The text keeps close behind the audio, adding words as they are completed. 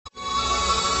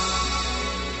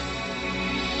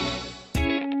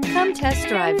Come test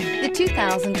drive the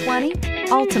 2020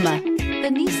 Altima. The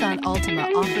Nissan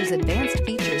Altima offers advanced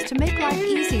features to make life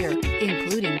easier,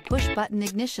 including push-button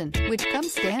ignition, which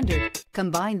comes standard.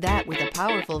 Combine that with a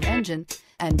powerful engine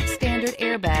and standard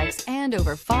airbags and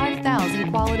over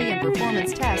 5,000 quality and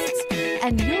performance tests,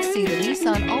 and you'll see the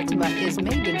Nissan Altima is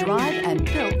made to drive and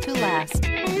built to last.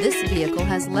 This vehicle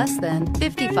has less than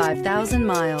 55,000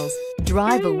 miles.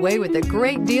 Drive away with a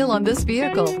great deal on this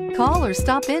vehicle. Call or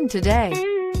stop in today.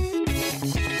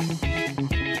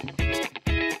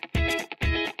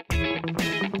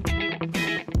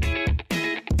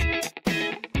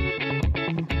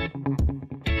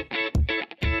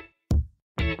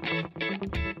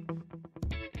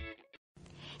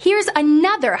 Here's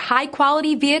another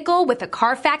high-quality vehicle with a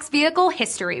Carfax Vehicle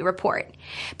History Report.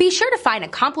 Be sure to find a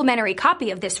complimentary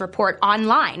copy of this report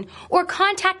online or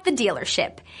contact the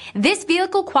dealership. This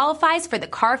vehicle qualifies for the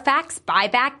Carfax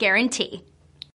Buyback Guarantee.